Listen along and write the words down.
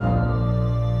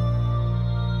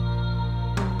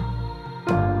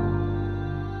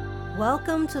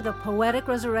Welcome to the Poetic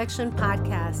Resurrection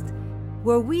Podcast,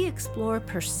 where we explore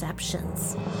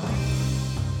perceptions.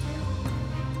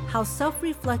 How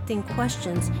self-reflecting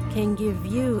questions can give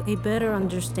you a better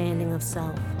understanding of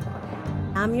self.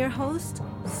 I'm your host,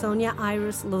 Sonia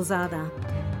Iris Lozada.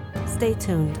 Stay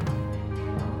tuned.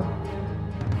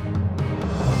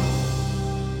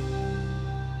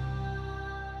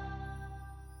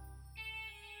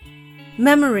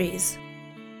 Memories.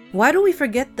 Why do we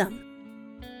forget them?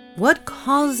 What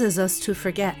causes us to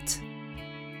forget?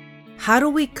 How do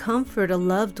we comfort a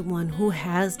loved one who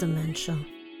has dementia?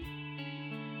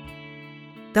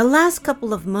 The last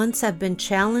couple of months have been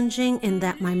challenging in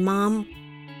that my mom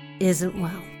isn't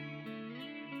well,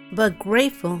 but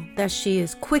grateful that she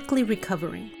is quickly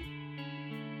recovering.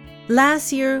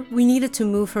 Last year, we needed to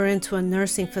move her into a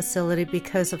nursing facility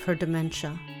because of her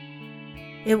dementia.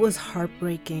 It was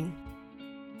heartbreaking.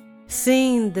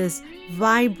 Seeing this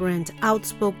vibrant,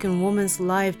 outspoken woman's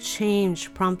life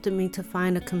change prompted me to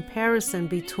find a comparison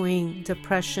between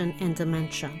depression and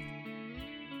dementia.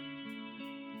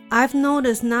 I've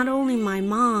noticed not only my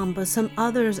mom, but some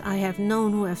others I have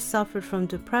known who have suffered from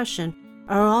depression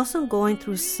are also going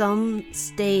through some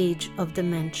stage of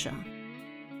dementia.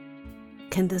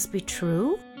 Can this be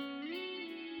true?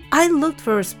 I looked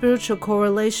for a spiritual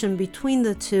correlation between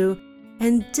the two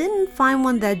and didn't find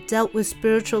one that dealt with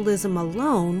spiritualism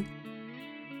alone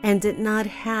and did not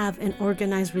have an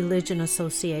organized religion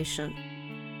association.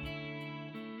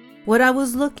 What I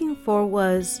was looking for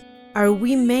was, are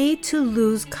we made to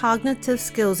lose cognitive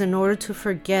skills in order to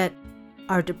forget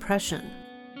our depression?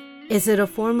 Is it a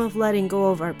form of letting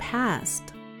go of our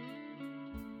past?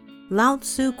 Lao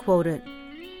Tzu quoted,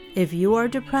 "If you are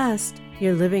depressed,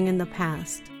 you're living in the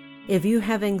past. If you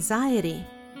have anxiety,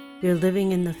 you're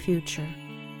living in the future.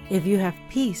 If you have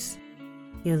peace,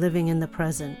 you're living in the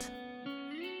present."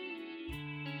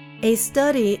 A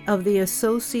study of the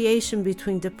association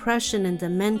between depression and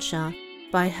dementia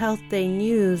by Health Day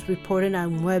News reported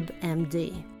on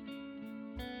WebMD.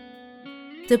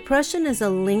 Depression is a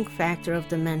link factor of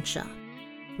dementia,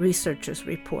 researchers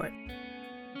report.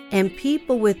 And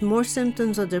people with more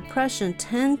symptoms of depression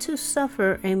tend to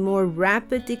suffer a more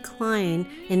rapid decline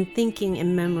in thinking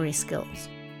and memory skills.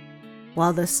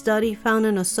 While the study found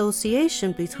an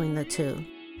association between the two,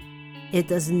 it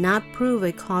does not prove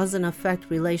a cause and effect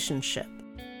relationship.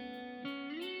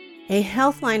 A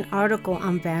Healthline article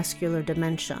on vascular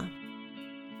dementia.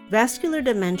 Vascular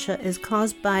dementia is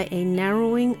caused by a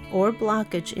narrowing or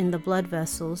blockage in the blood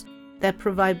vessels that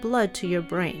provide blood to your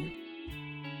brain.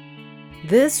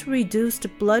 This reduced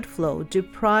blood flow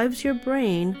deprives your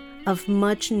brain of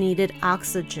much needed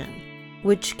oxygen,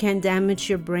 which can damage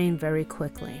your brain very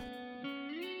quickly.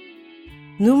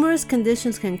 Numerous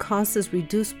conditions can cause this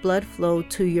reduced blood flow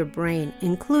to your brain,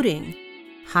 including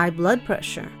high blood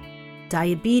pressure,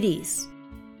 diabetes,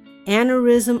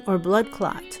 aneurysm or blood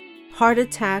clot, heart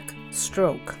attack,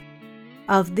 stroke.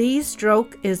 Of these,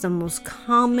 stroke is the most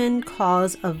common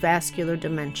cause of vascular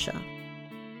dementia.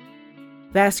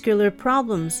 Vascular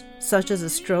problems such as a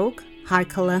stroke, high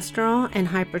cholesterol, and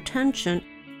hypertension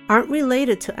aren't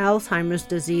related to Alzheimer's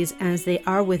disease as they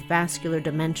are with vascular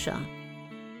dementia.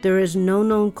 There is no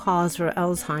known cause for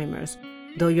Alzheimer's,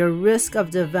 though your risk of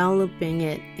developing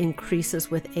it increases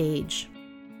with age.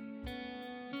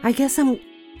 I guess I'm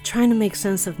trying to make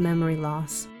sense of memory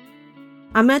loss.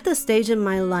 I'm at the stage in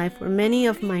my life where many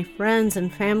of my friends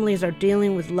and families are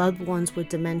dealing with loved ones with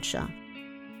dementia.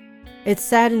 It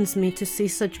saddens me to see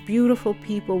such beautiful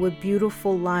people with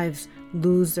beautiful lives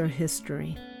lose their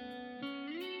history.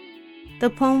 The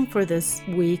poem for this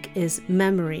week is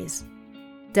Memories,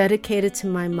 dedicated to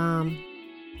my mom,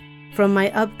 from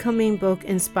my upcoming book,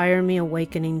 Inspire Me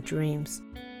Awakening Dreams.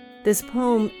 This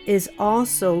poem is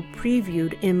also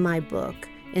previewed in my book,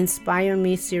 Inspire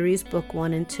Me Series Book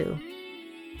 1 and 2.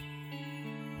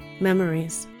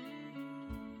 Memories.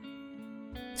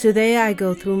 Today I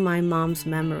go through my mom's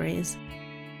memories.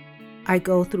 I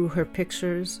go through her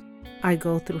pictures. I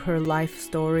go through her life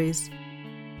stories.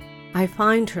 I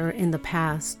find her in the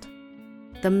past,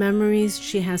 the memories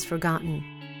she has forgotten,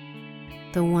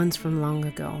 the ones from long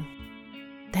ago,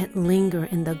 that linger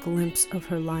in the glimpse of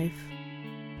her life.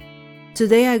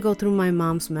 Today I go through my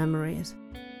mom's memories,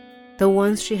 the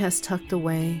ones she has tucked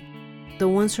away, the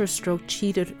ones her stroke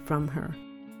cheated from her,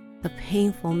 the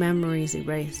painful memories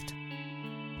erased.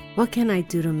 What can I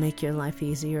do to make your life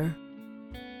easier?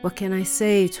 What can I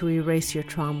say to erase your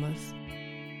traumas?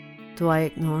 Do I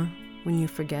ignore when you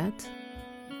forget?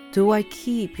 Do I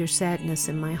keep your sadness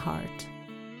in my heart?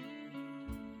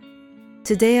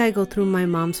 Today I go through my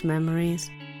mom's memories,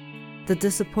 the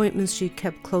disappointments she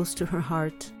kept close to her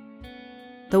heart,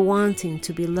 the wanting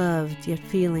to be loved yet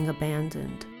feeling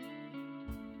abandoned,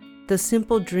 the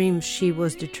simple dreams she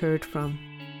was deterred from.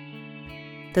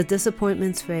 The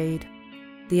disappointments fade,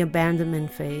 the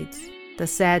abandonment fades, the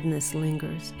sadness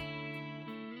lingers.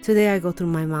 Today I go through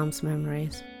my mom's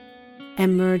memories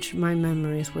and merge my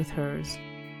memories with hers,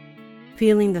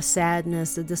 feeling the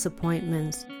sadness, the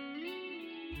disappointments,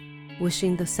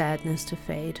 wishing the sadness to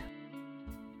fade.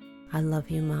 I love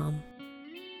you, Mom.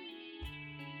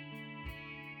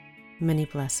 Many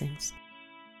blessings.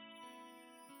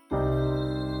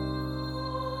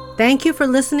 Thank you for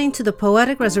listening to the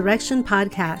Poetic Resurrection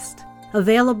podcast,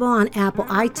 available on Apple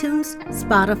iTunes,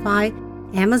 Spotify,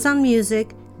 Amazon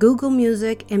Music, Google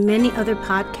Music, and many other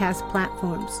podcast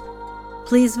platforms.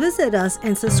 Please visit us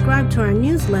and subscribe to our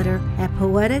newsletter at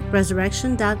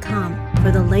poeticresurrection.com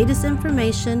for the latest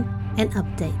information and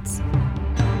updates.